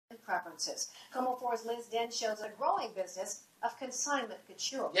preferences. Komo 4's Liz Den shows a growing business of consignment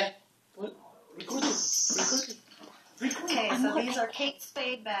couture. Yeah. Record it. Okay, so these are Kate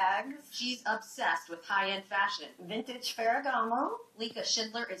Spade bags. She's obsessed with high-end fashion. Vintage Ferragamo. Lika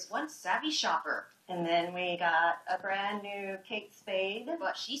Schindler is one savvy shopper. And then we got a brand new Kate Spade.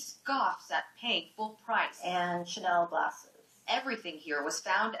 But she scoffs at paying full price. And Chanel glasses. Everything here was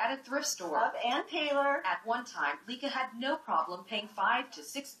found at a thrift store. Of Ann Taylor. At one time, Lika had no problem paying $5,000 to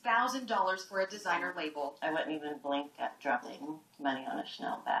 $6,000 for a designer label. I wouldn't even blink at dropping money on a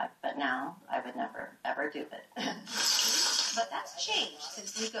Chanel bag, but now I would never, ever do it. But that's changed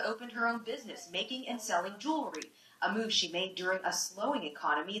since Lika opened her own business, making and selling jewelry, a move she made during a slowing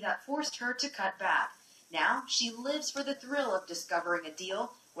economy that forced her to cut back. Now, she lives for the thrill of discovering a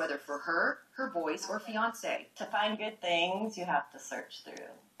deal, whether for her, her boys, or fiancé. To find good things, you have to search through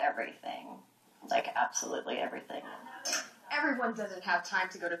everything. Like, absolutely everything. Everyone doesn't have time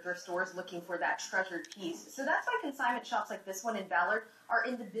to go to thrift stores looking for that treasured piece. So that's why consignment shops like this one in Ballard are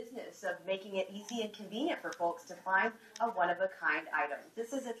in the business of making it easy and convenient for folks to find a one-of-a-kind item.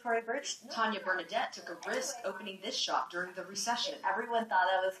 This is a Tory Burch. Tannya Bernadette took a risk opening this shop during the recession. Everyone thought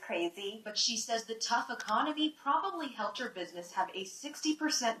I was crazy. But she says the tough economy probably helped her business have a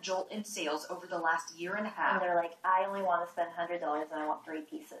 60% jolt in sales over the last year and a half. And they're like, I only want to spend $100 and I want 3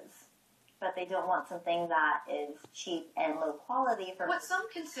 pieces. But they don't want something that is cheap and low quality. For what some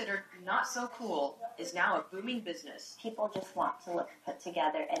considered not so cool is now a booming business. People just want to look put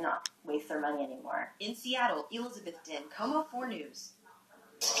together and not waste their money anymore. In Seattle, Elizabeth Den, Como 4 News.